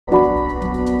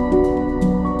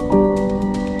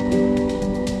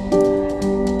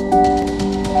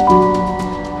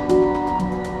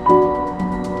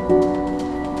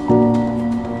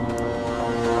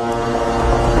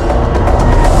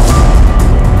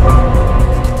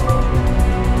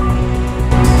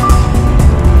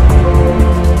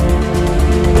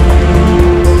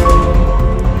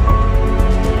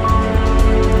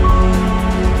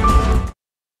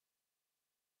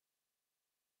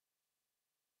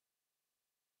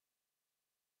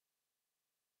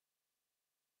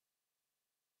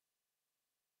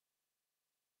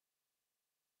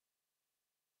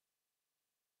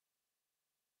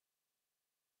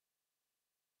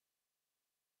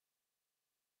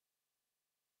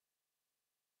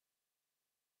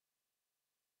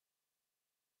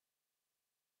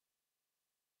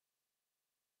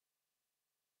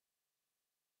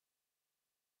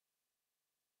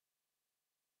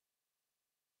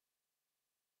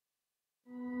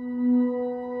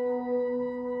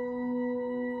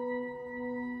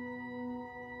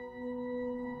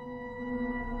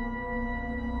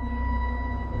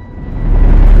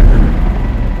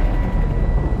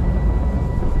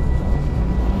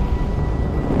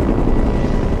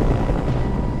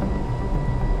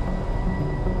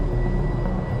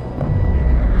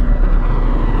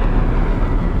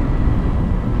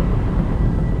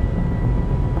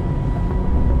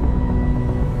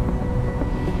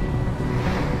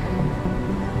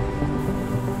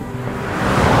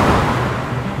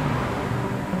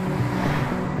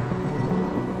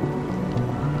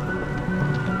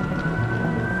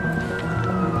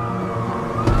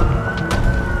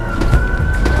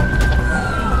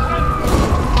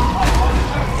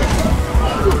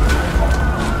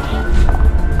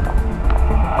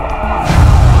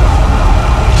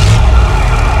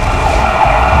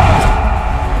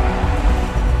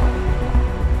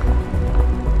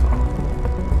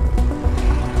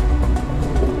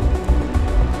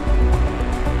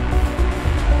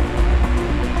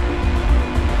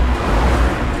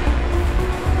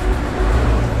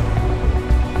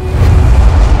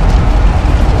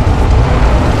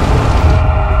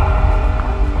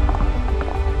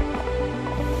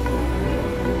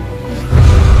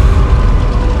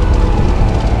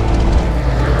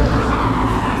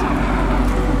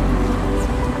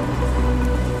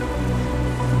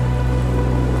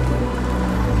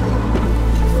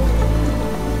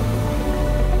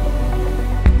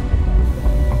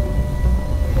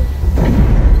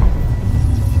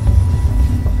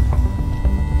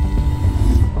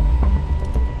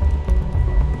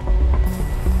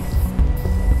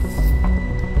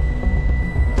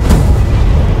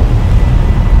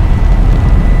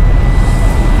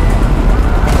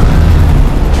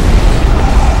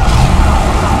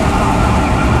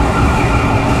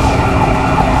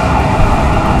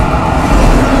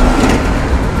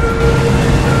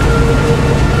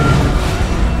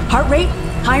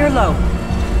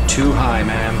Too high,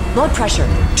 ma'am. Blood pressure.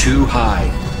 Too high.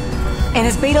 And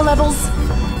his beta levels?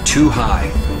 Too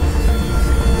high.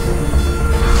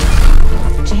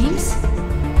 James?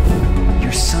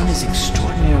 Your son is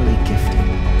extraordinarily gifted.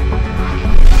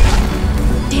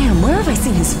 Damn, where have I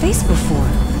seen his face before?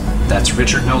 That's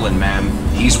Richard Nolan, ma'am.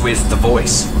 He's with The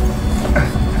Voice.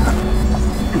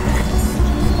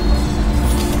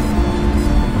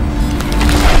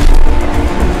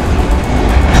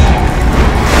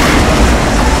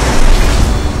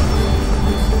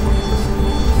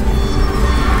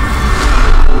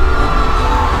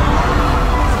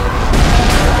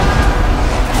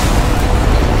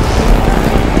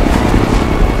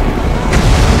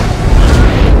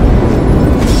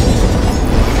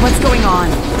 What's going on?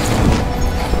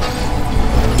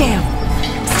 Damn!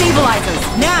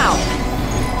 Stabilizers, now!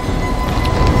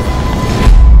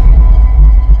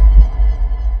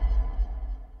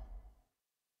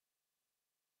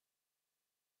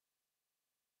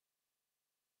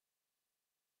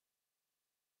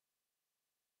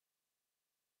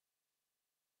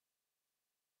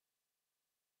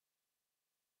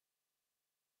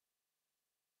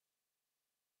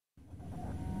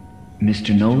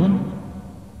 Mr. Nolan?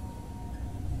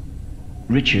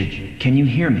 Richard, can you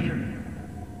hear me?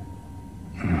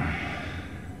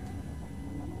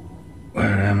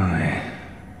 Where am I?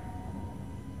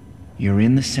 You're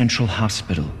in the Central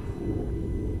Hospital.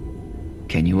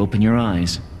 Can you open your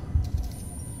eyes?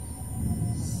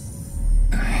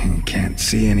 I can't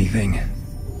see anything.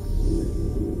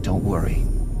 Don't worry.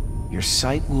 Your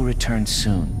sight will return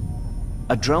soon.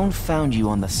 A drone found you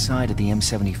on the side of the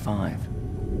M75.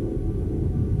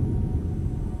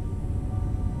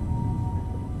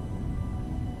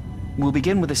 We'll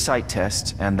begin with a sight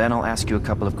test, and then I'll ask you a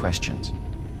couple of questions.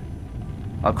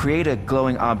 I'll create a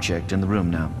glowing object in the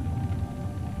room now.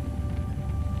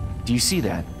 Do you see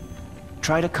that?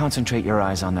 Try to concentrate your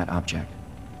eyes on that object.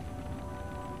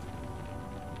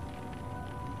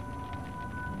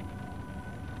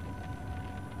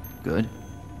 Good.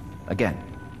 Again.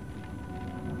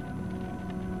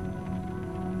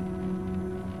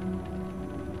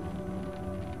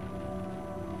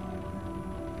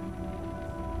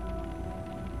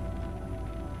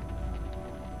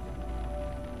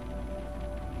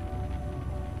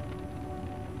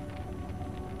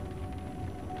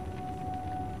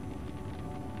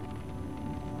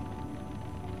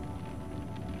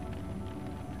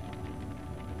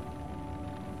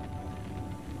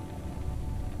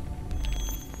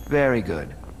 Very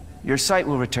good. Your sight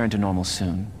will return to normal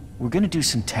soon. We're gonna do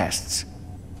some tests.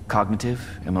 Cognitive,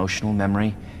 emotional,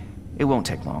 memory. It won't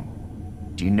take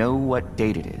long. Do you know what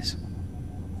date it is?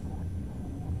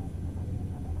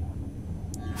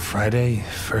 Friday,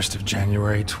 1st of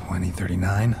January,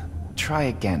 2039. Try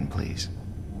again, please.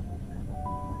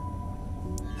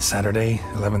 Saturday,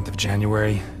 11th of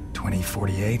January,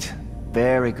 2048.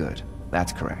 Very good.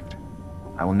 That's correct.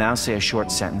 I will now say a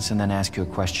short sentence and then ask you a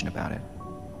question about it.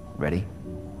 Ready?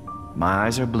 My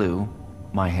eyes are blue,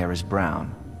 my hair is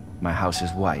brown, my house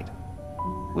is white.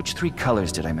 Which three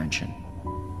colors did I mention?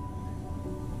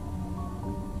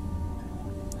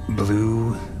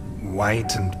 Blue,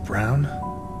 white, and brown?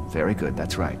 Very good,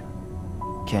 that's right.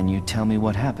 Can you tell me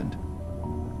what happened?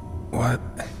 What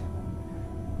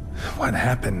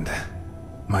happened?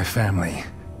 My family.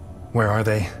 Where are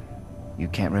they? You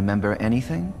can't remember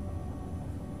anything?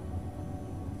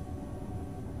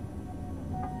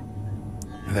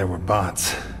 There were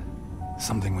bots.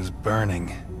 Something was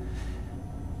burning.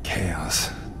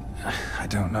 Chaos. I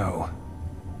don't know.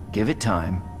 Give it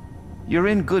time. You're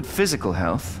in good physical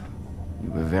health.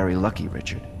 You were very lucky,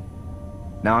 Richard.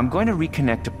 Now I'm going to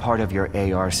reconnect a part of your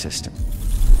AR system.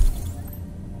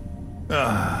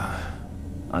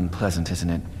 Unpleasant, isn't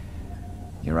it?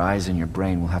 Your eyes and your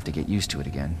brain will have to get used to it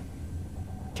again.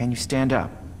 Can you stand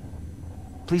up?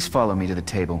 Please follow me to the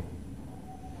table.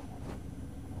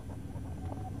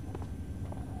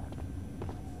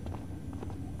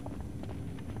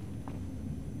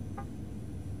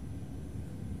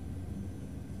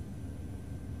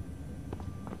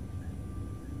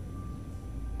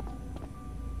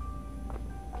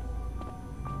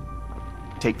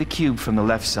 Take the cube from the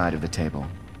left side of the table.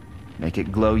 Make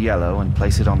it glow yellow and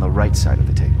place it on the right side of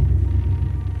the table.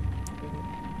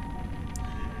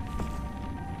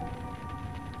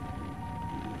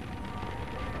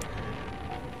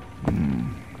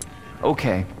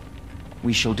 Okay.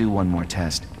 We shall do one more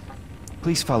test.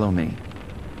 Please follow me.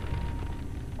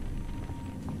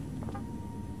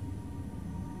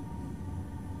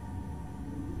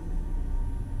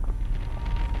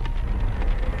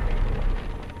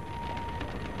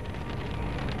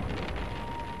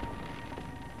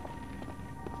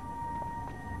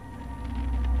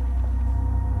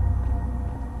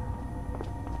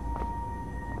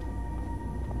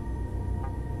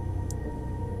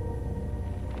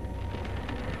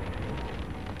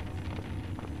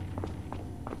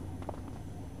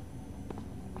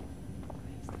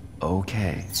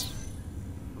 Okay.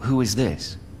 Who is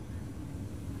this?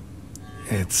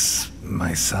 It's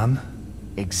my son?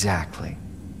 Exactly.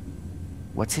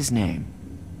 What's his name?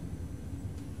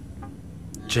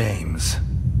 James.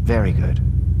 Very good.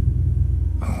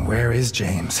 Where is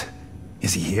James?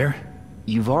 Is he here?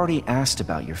 You've already asked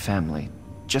about your family,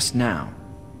 just now.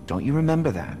 Don't you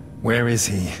remember that? Where is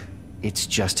he? It's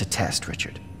just a test,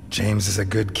 Richard. James is a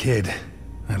good kid.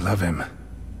 I love him.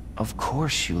 Of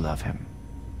course you love him.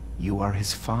 You are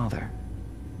his father.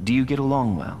 Do you get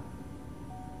along well?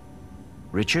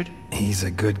 Richard? He's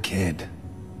a good kid.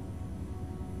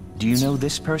 Do you know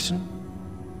this person?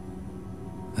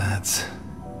 That's...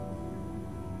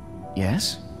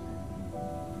 Yes?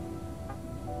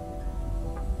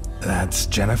 That's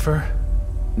Jennifer?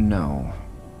 No.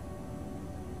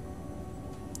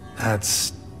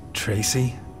 That's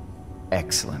Tracy?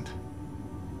 Excellent.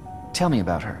 Tell me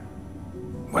about her.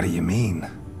 What do you mean?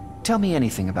 Tell me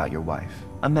anything about your wife.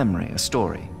 A memory, a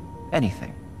story,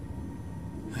 anything.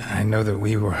 I know that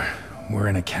we were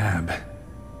in a cab.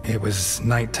 It was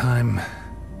nighttime.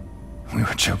 We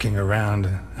were joking around.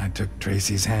 I took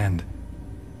Tracy's hand.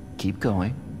 Keep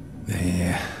going.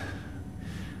 The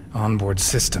onboard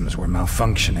systems were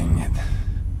malfunctioning.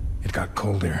 It got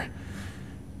colder.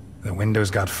 The windows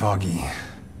got foggy.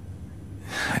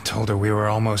 I told her we were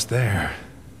almost there.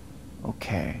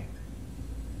 Okay.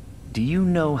 Do you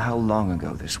know how long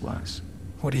ago this was?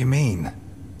 What do you mean?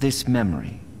 This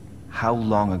memory, how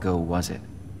long ago was it?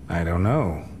 I don't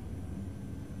know.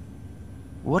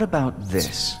 What about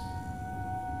this?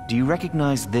 Do you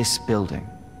recognize this building?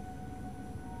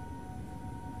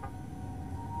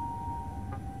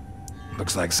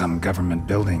 Looks like some government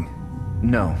building.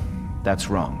 No, that's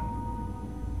wrong.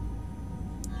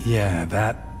 Yeah,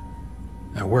 that...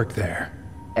 I work there.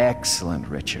 Excellent,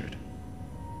 Richard.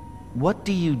 What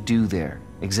do you do there,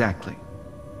 exactly?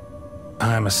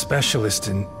 I'm a specialist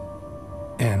in...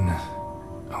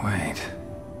 Wait.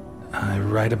 I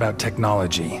write about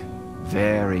technology.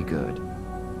 Very good.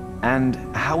 And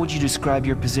how would you describe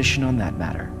your position on that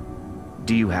matter?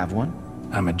 Do you have one?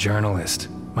 I'm a journalist.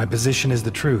 My position is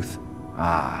the truth.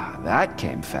 Ah, that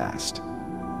came fast.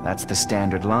 That's the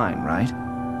standard line, right?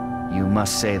 You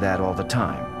must say that all the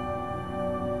time.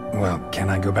 Well, can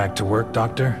I go back to work,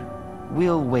 Doctor?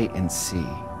 We'll wait and see.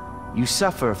 You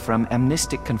suffer from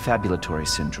amnestic confabulatory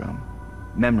syndrome.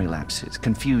 Memory lapses,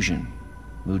 confusion,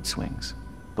 mood swings.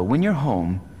 But when you're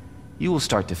home, you will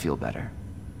start to feel better.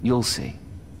 You'll see.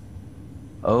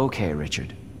 Okay,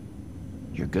 Richard.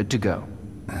 You're good to go.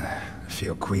 I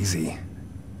feel queasy.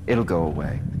 It'll go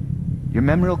away. Your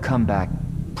memory will come back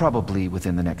probably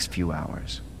within the next few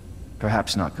hours.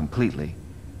 Perhaps not completely,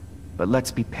 but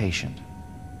let's be patient.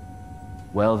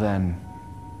 Well then,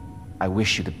 I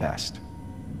wish you the best.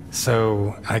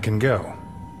 So, I can go?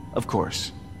 Of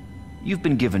course. You've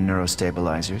been given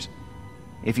neurostabilizers.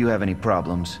 If you have any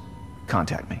problems,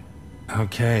 contact me.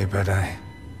 Okay, but I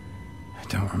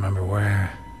don't remember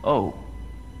where... Oh,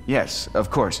 yes, of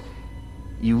course.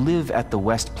 You live at the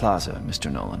West Plaza,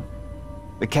 Mr. Nolan.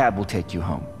 The cab will take you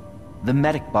home. The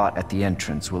medic bot at the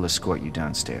entrance will escort you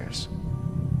downstairs.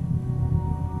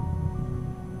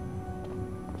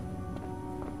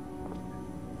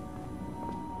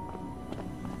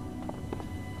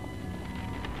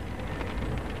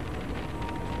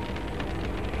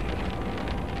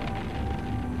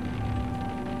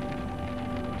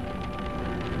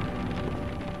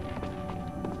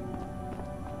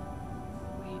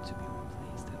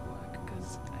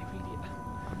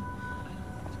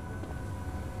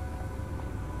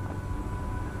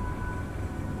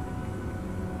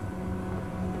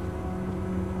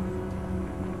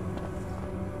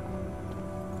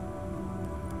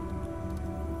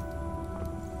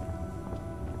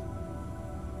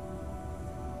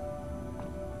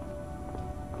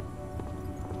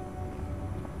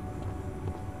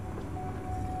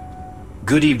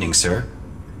 Good evening, sir.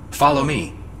 Follow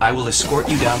me. I will escort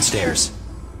you downstairs.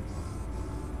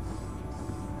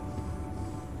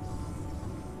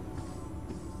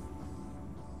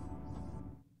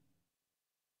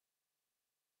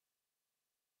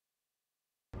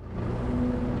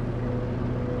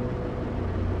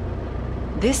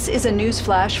 This is a news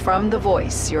flash from The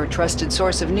Voice, your trusted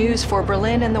source of news for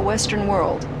Berlin and the Western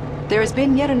world. There has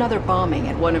been yet another bombing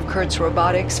at one of Kurtz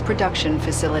Robotics' production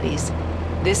facilities.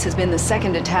 This has been the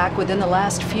second attack within the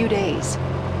last few days.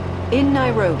 In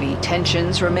Nairobi,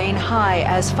 tensions remain high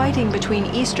as fighting between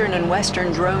Eastern and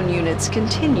Western drone units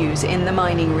continues in the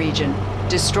mining region,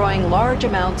 destroying large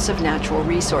amounts of natural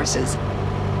resources.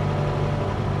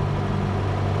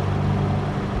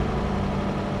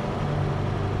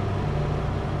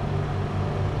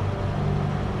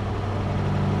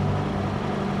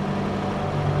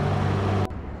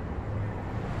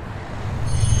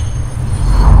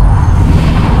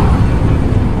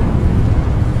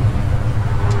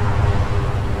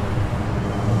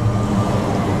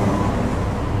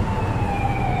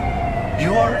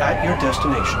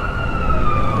 destination.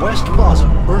 West Plaza,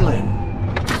 Berlin.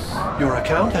 Your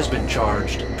account has been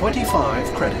charged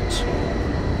 25 credits.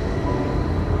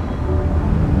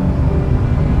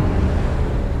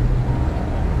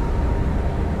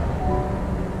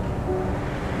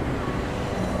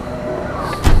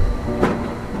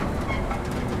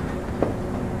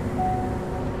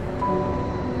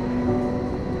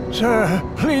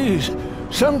 Sir, please,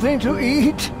 something to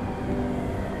eat?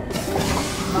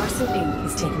 Marcel Inc.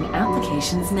 is taking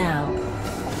applications now.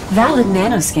 Valid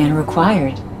nanoscan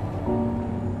required.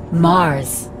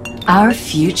 Mars, our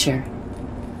future.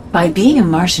 By being a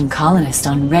Martian colonist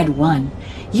on Red 1,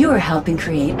 you are helping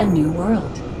create a new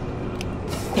world.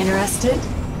 Interested?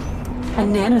 A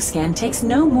nanoscan takes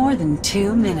no more than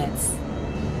 2 minutes.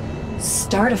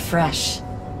 Start afresh.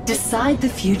 Decide the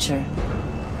future.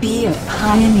 Be a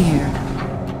pioneer.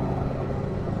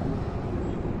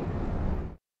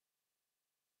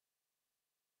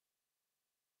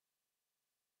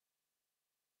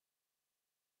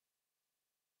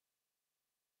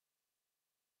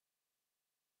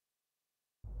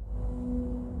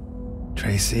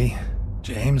 Tracy?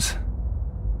 James?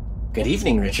 Good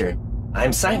evening, Richard.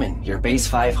 I'm Simon, your Base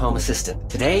 5 home assistant.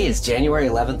 Today is January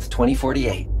 11th,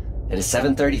 2048. It is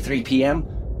 7:33 p.m.,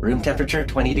 room temperature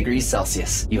 20 degrees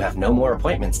Celsius. You have no more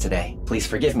appointments today. Please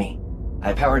forgive me.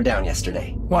 I powered down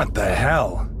yesterday. What the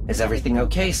hell? Is everything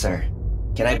okay, sir?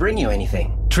 Can I bring you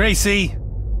anything? Tracy!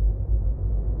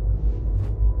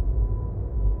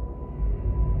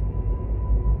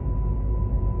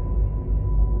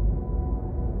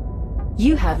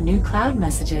 You have new cloud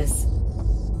messages.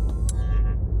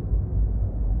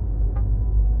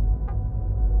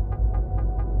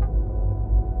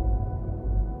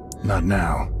 Not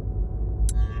now.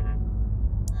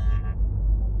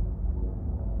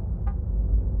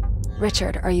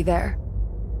 Richard, are you there?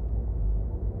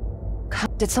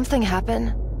 Did something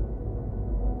happen?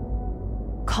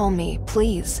 Call me,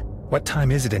 please. What time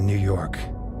is it in New York?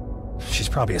 She's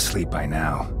probably asleep by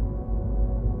now.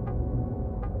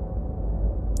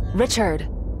 Richard,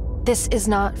 this is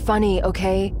not funny,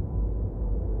 okay?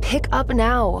 Pick up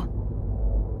now.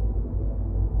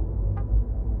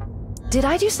 Did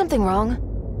I do something wrong?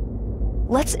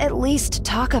 Let's at least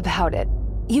talk about it.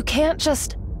 You can't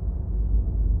just...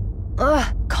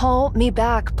 call me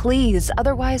back, please.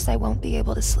 Otherwise, I won't be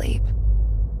able to sleep.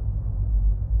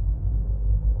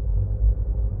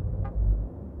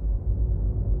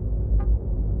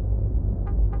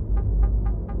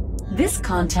 This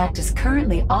contact is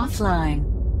currently offline.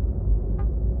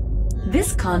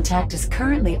 This contact is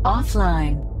currently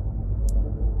offline.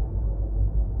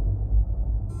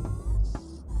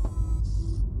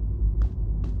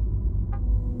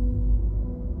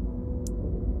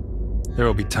 There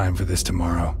will be time for this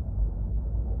tomorrow.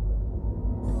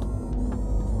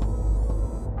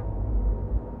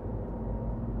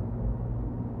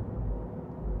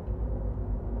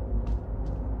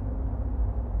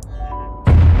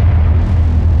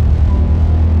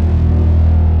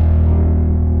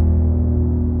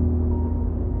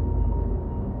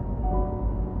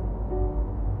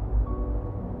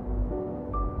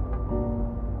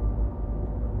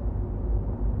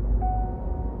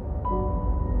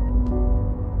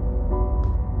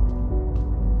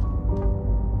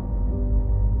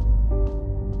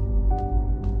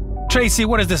 Tracy,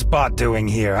 what is this bot doing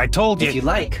here? I told you... If you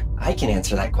like, I can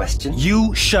answer that question.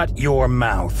 You shut your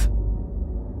mouth.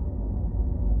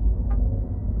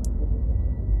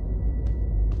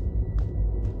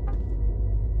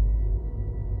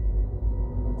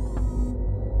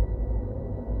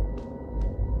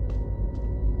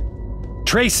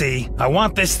 Tracy, I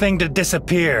want this thing to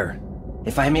disappear.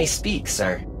 If I may speak,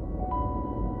 sir.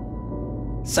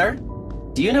 Sir,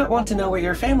 do you not want to know where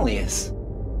your family is?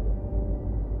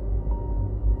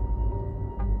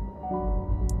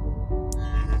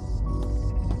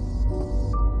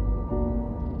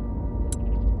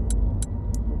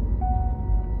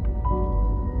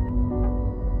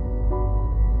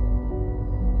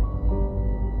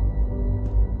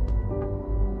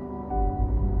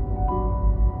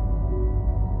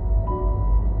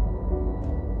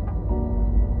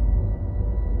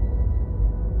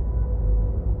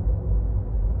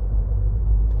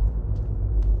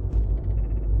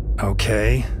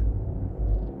 Okay.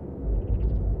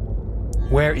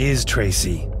 Where is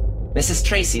Tracy? Mrs.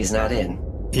 Tracy is not in.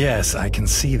 Yes, I can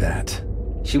see that.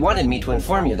 She wanted me to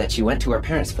inform you that she went to her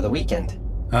parents for the weekend.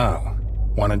 Oh,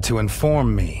 wanted to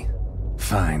inform me.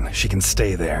 Fine, she can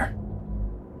stay there.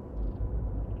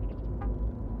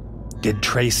 Did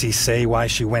Tracy say why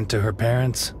she went to her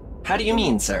parents? How do you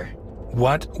mean, sir?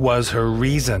 What was her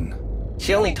reason?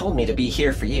 She only told me to be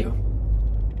here for you.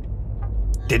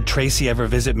 Did Tracy ever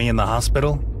visit me in the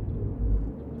hospital?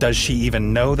 Does she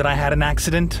even know that I had an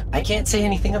accident? I can't say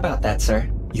anything about that,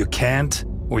 sir. You can't,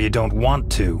 or you don't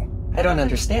want to? I don't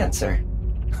understand, sir.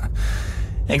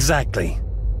 Exactly.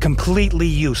 Completely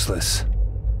useless.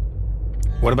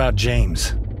 What about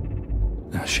James?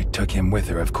 She took him with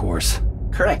her, of course.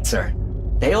 Correct, sir.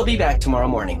 They'll be back tomorrow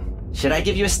morning. Should I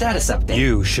give you a status update?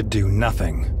 You should do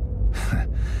nothing.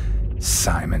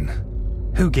 Simon.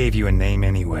 Who gave you a name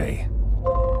anyway?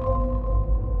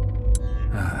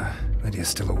 Lydia's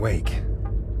still awake.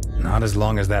 Not as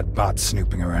long as that bot's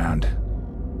snooping around.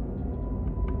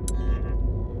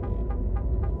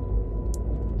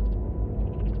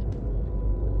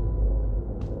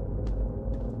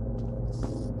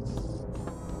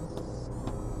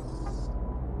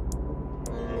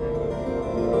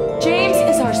 James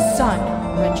is our son,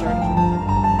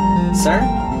 Richard.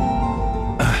 Sir?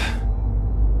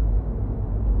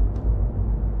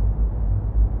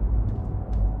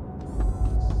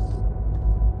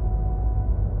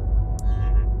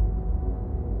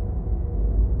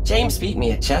 James beat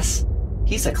me at chess.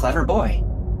 He's a clever boy,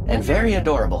 and very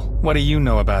adorable. What do you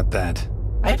know about that?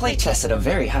 I play chess at a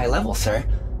very high level, sir.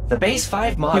 The base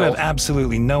 5 model... You have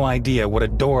absolutely no idea what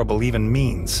adorable even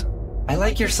means. I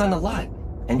like your son a lot,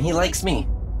 and he likes me.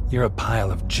 You're a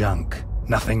pile of junk,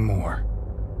 nothing more.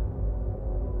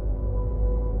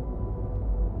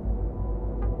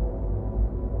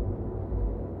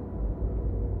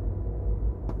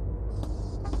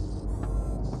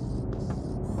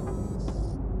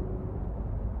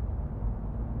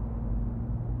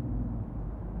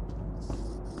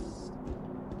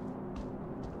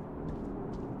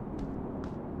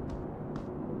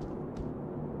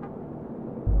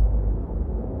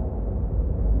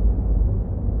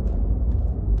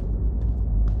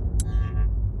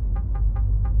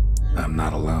 I'm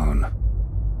not alone.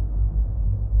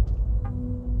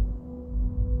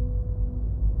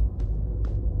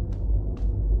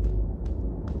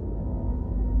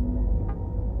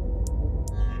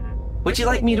 Would you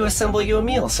like me to assemble you a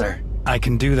meal, sir? I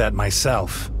can do that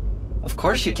myself. Of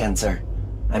course you can, sir.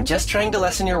 I'm just trying to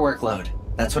lessen your workload.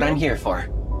 That's what I'm here for.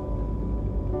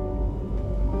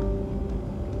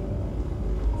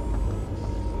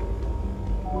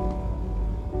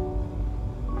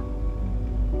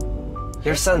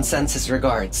 Your son sends his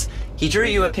regards. He drew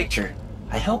you a picture.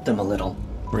 I helped him a little.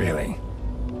 Really?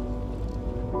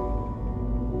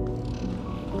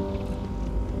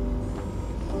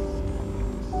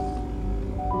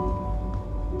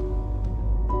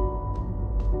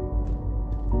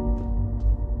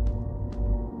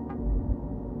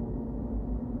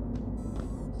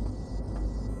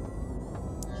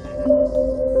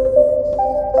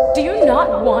 Do you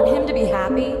not want him to be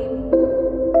happy?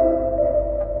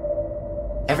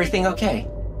 Everything okay?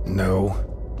 No.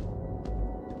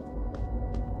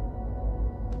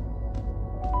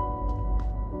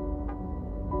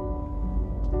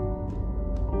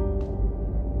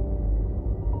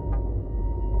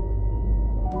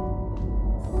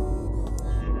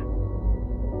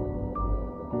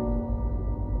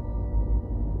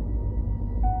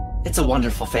 It's a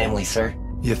wonderful family, sir.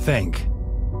 You think?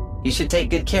 You should take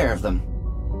good care of them.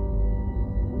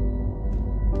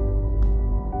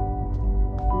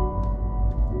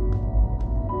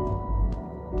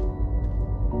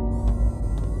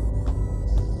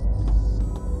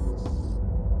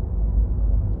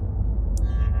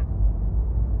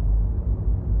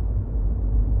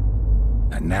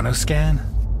 A nanoscan?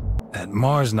 That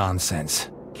Mars nonsense.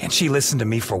 Can't she listen to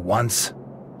me for once?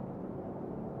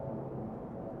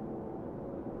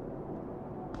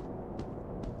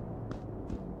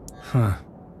 Huh.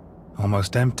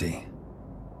 Almost empty.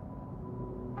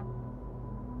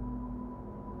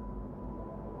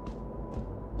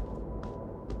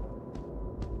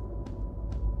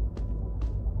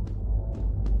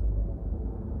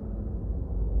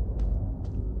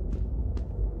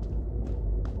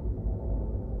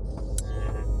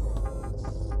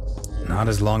 Not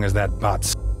as long as that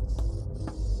bot's...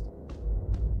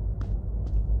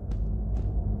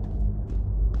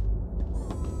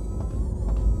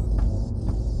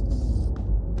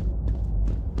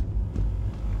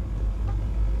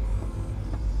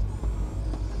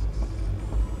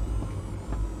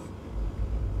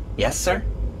 Yes, sir?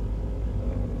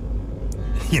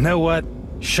 You know what?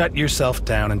 Shut yourself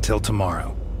down until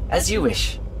tomorrow. As you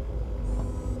wish.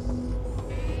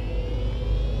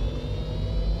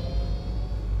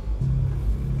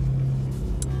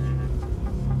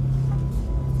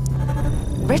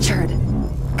 Richard!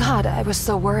 God, I was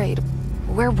so worried.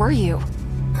 Where were you?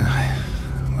 I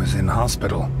was in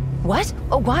hospital. What?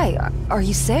 Oh, why? Are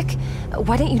you sick?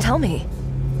 Why didn't you tell me?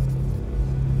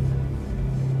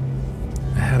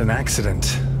 Had an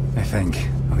accident, I think,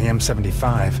 on the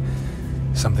M75.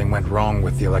 Something went wrong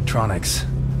with the electronics.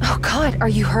 Oh God, are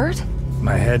you hurt?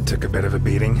 My head took a bit of a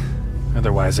beating.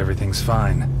 Otherwise, everything's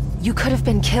fine. You could have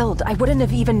been killed. I wouldn't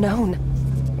have even known.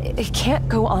 It can't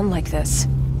go on like this.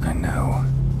 I know.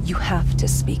 You have to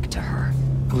speak to her.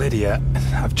 Lydia,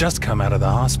 I've just come out of the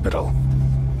hospital.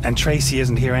 And Tracy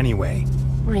isn't here anyway.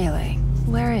 Really?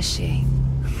 Where is she?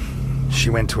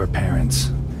 She went to her parents.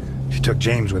 She took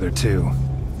James with her too.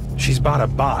 She's bought a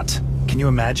bot. Can you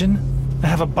imagine? I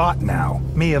have a bot now.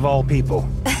 Me of all people.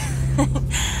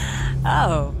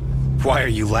 Oh. Why are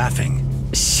you laughing?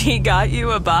 She got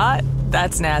you a bot?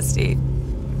 That's nasty.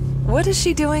 What is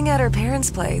she doing at her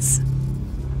parents' place?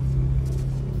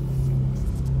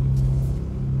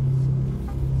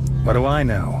 What do I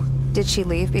know? Did she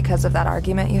leave because of that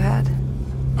argument you had?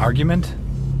 Argument?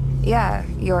 Yeah,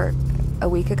 a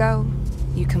week ago?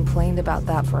 You complained about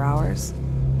that for hours.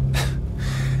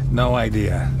 No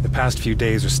idea. The past few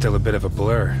days are still a bit of a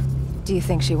blur. Do you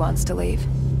think she wants to leave?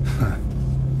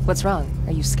 What's wrong?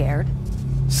 Are you scared?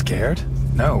 Scared?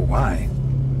 No, why?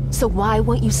 So why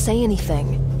won't you say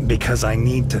anything? Because I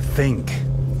need to think.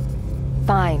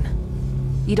 Fine.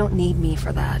 You don't need me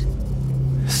for that.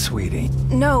 Sweetie.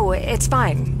 No, it's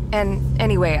fine. And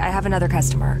anyway, I have another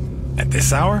customer. At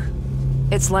this hour?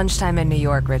 It's lunchtime in New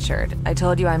York, Richard. I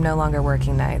told you I'm no longer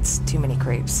working nights. Too many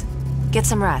creeps. Get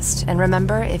some rest, and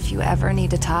remember, if you ever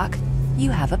need to talk, you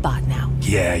have a bot now.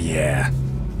 Yeah.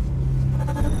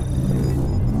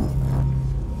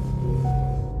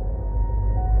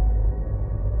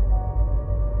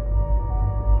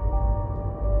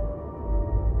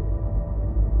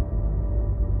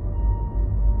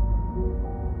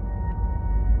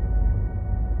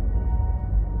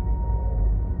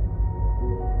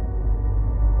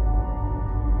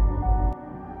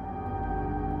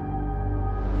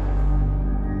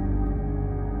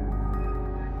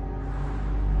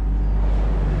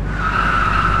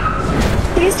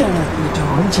 Please don't open the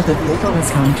door until the vehicle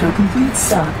has come to a complete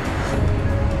stop.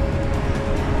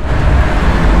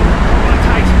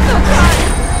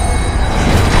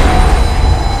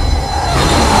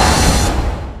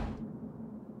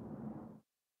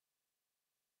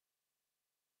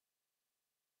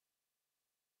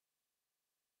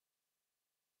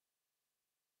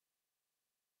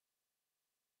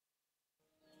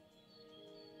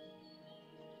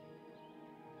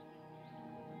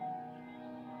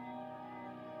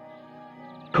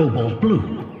 Cobalt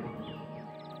blue,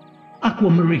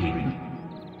 aquamarine,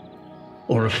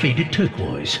 or a faded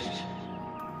turquoise,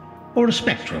 or a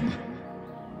spectrum.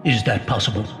 Is that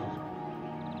possible?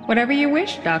 Whatever you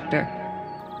wish, Doctor.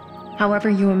 However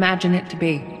you imagine it to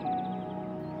be.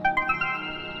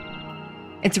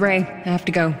 It's Ray. I have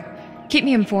to go. Keep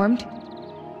me informed.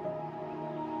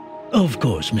 Of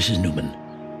course, Mrs. Newman.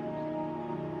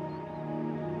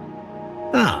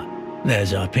 Ah,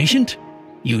 there's our patient.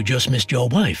 You just missed your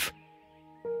wife.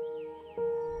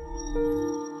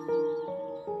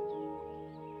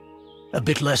 A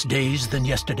bit less dazed than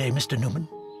yesterday, Mr. Newman?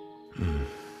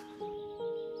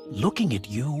 Looking at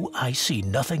you, I see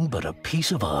nothing but a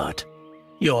piece of art.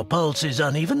 Your pulse is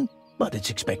uneven, but it's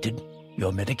expected.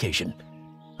 Your medication.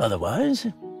 Otherwise,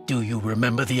 do you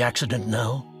remember the accident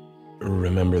now?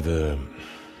 Remember the...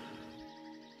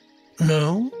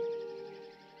 No?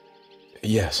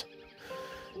 Yes.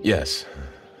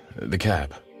 The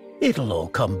cab. It'll all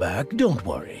come back, don't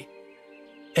worry.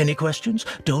 Any questions?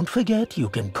 Don't forget, you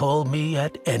can call me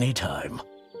at any time.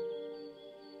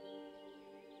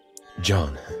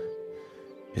 John,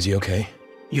 is he okay?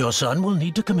 Your son will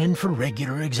need to come in for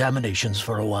regular examinations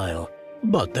for a while,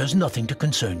 but there's nothing to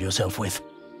concern yourself with.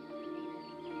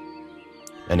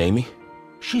 And Amy?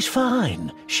 She's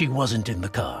fine. She wasn't in the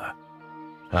car.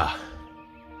 Ah.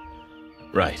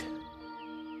 Right.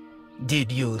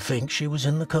 Did you think she was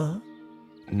in the car?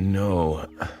 No.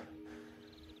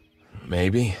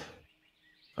 Maybe.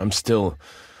 I'm still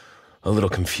a little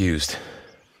confused.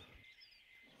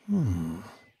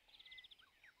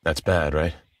 That's bad,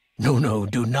 right? No,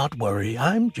 do not worry.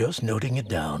 I'm just noting it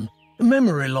down.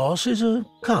 Memory loss is a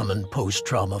common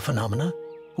post-trauma phenomena.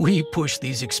 We push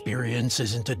these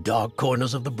experiences into dark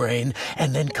corners of the brain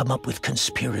and then come up with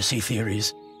conspiracy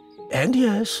theories. And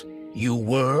yes, you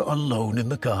were alone in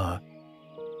the car.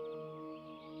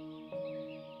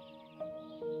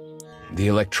 The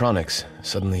electronics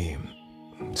suddenly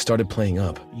started playing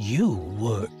up. You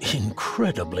were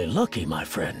incredibly lucky, my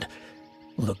friend.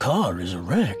 The car is a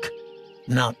wreck.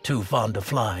 Not too fond of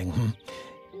flying,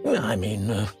 I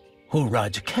mean, who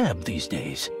rides a cab these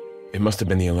days? It must have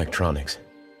been the electronics.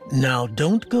 Now,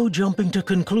 don't go jumping to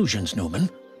conclusions, Newman.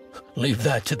 Leave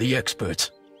that to the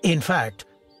experts. In fact,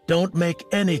 Don't make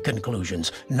any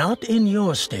conclusions. Not in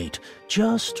your state.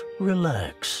 Just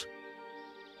relax.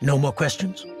 No more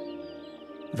questions?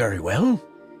 Very well.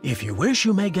 If you wish,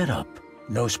 you may get up.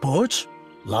 No sports,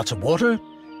 lots of water,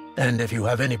 and if you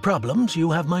have any problems, you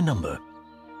have my number.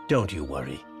 Don't you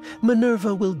worry.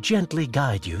 Minerva will gently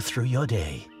guide you through your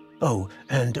day. Oh,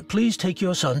 and please take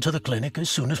your son to the clinic as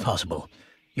soon as possible.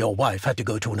 Your wife had to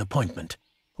go to an appointment.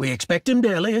 We expect him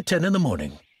daily at 10 in the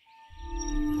morning.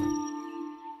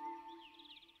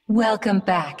 Welcome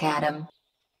back, Adam.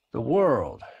 The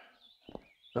world.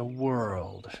 The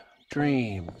world.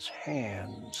 Dreams,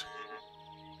 hands.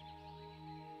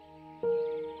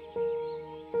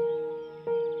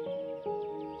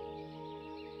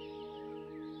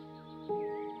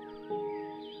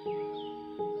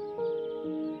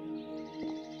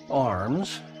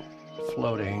 Arms,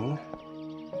 floating.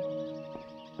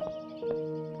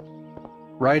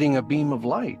 Riding a beam of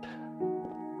light.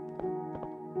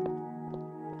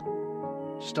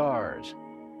 Stars.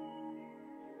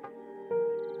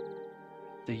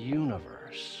 The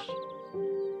universe.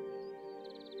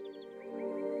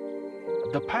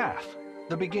 The path,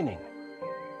 the beginning.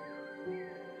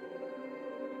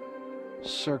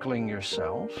 Circling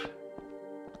yourself.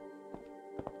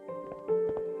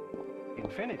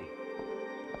 Infinity.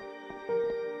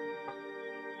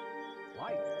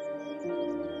 Light.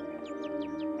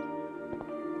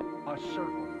 A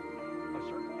circle. A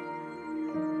circle.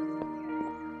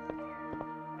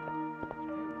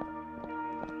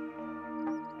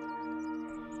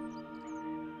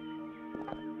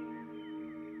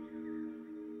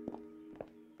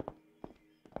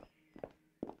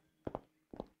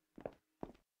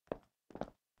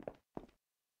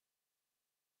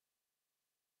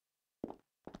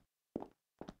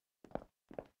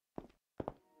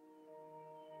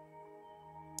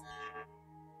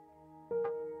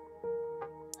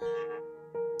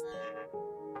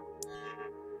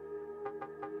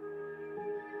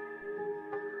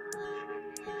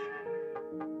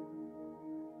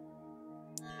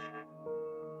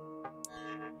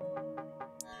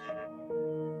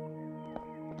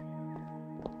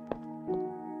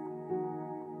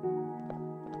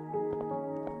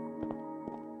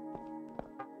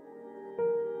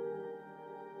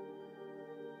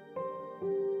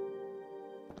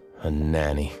 A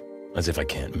nanny. As if I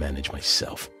can't manage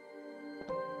myself.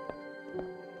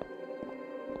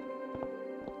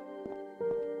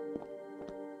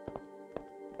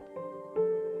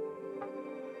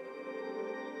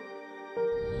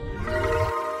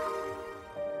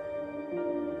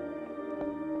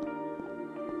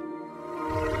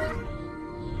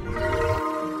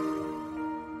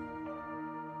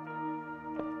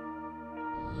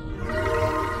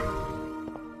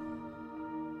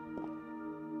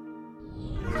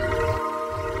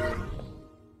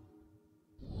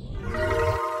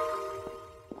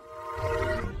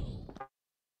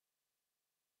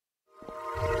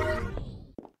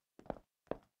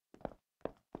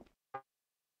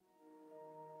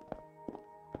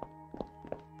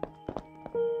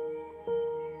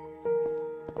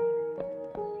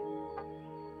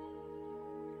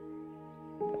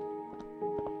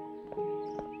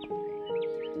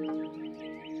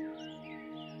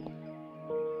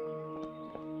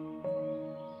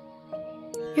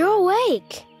 You're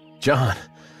awake. John,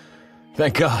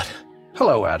 thank God.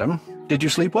 Hello, Adam. Did you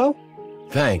sleep well?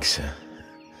 Thanks.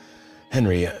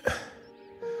 Henry,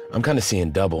 I'm kind of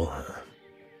seeing double.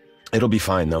 It'll be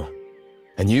fine, though.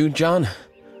 And you, John?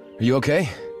 Are you okay?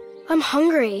 I'm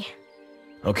hungry.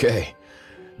 Okay.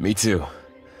 Me too.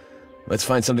 Let's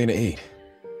find something to eat.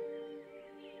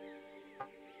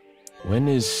 When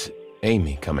is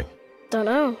Amy coming?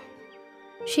 Dunno.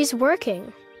 She's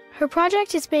working. Her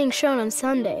project is being shown on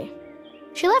Sunday.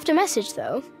 She left a message,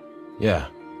 though. Yeah,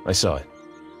 I saw it.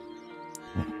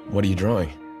 What are you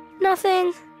drawing?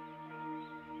 Nothing.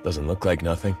 Doesn't look like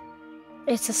nothing.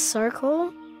 It's a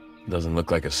circle. Doesn't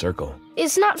look like a circle.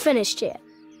 It's not finished yet.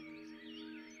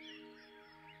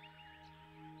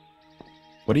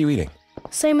 What are you eating?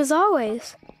 Same as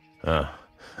always. Oh.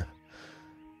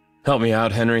 Help me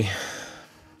out, Henry.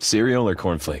 Cereal or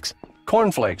cornflakes?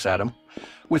 Cornflakes, Adam.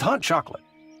 With hot chocolate.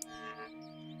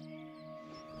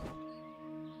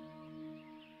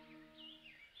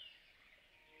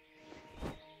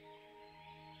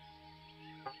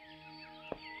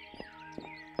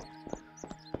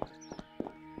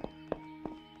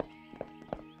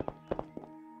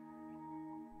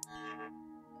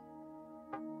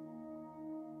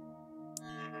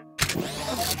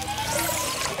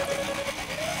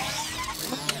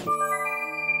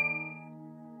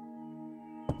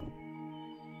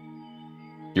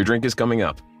 Your drink is coming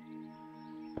up.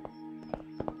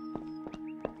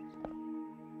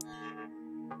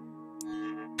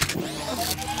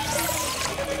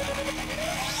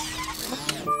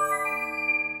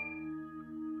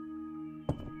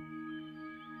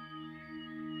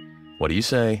 What do you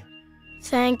say?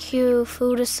 Thank you,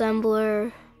 food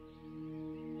assembler.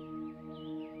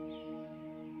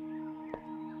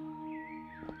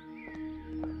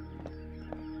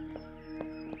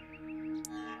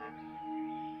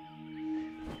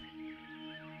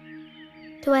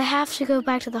 Do I have to go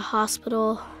back to the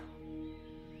hospital?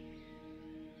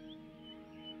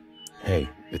 Hey,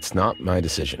 it's not my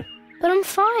decision. But I'm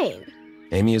fine.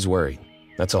 Amy is worried.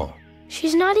 That's all.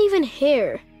 She's not even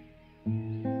here.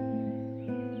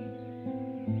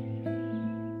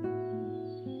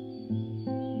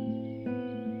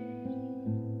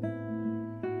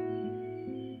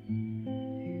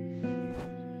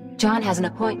 John has an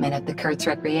appointment at the Kurtz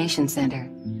Recreation Center.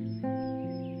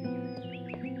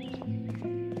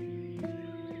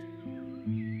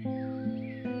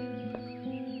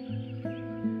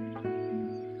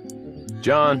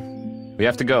 John, we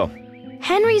have to go.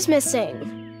 Henry's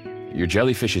missing. Your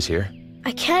jellyfish is here.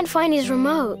 I can't find his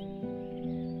remote.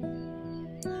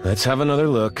 Let's have another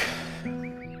look.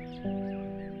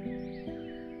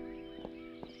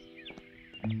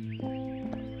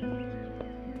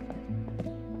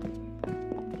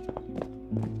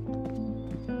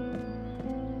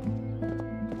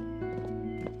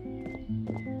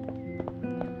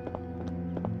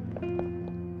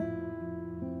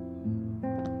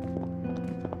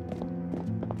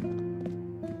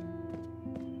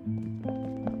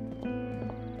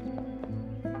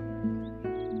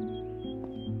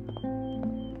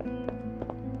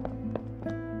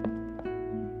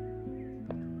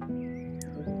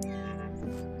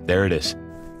 There it is.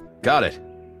 Got it.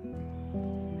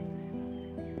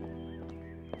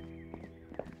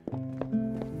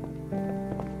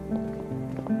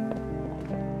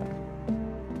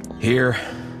 Here,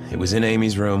 it was in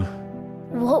Amy's room.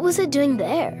 What was it doing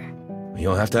there?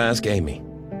 You'll have to ask Amy.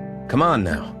 Come on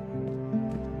now.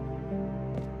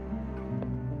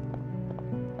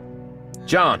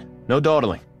 John, no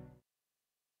dawdling.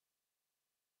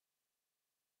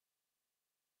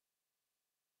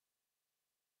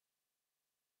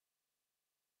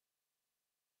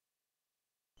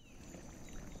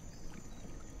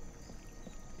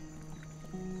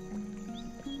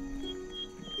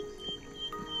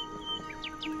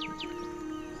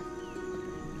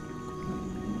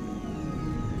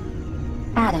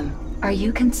 Adam, are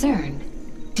you concerned?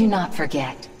 Do not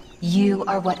forget, you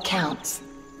are what counts.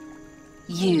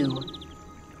 You.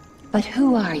 But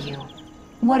who are you?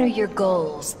 What are your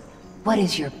goals? What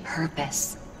is your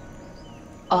purpose?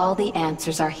 All the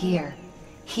answers are here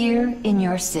in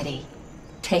your city.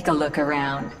 Take a look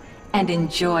around and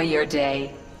enjoy your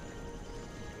day.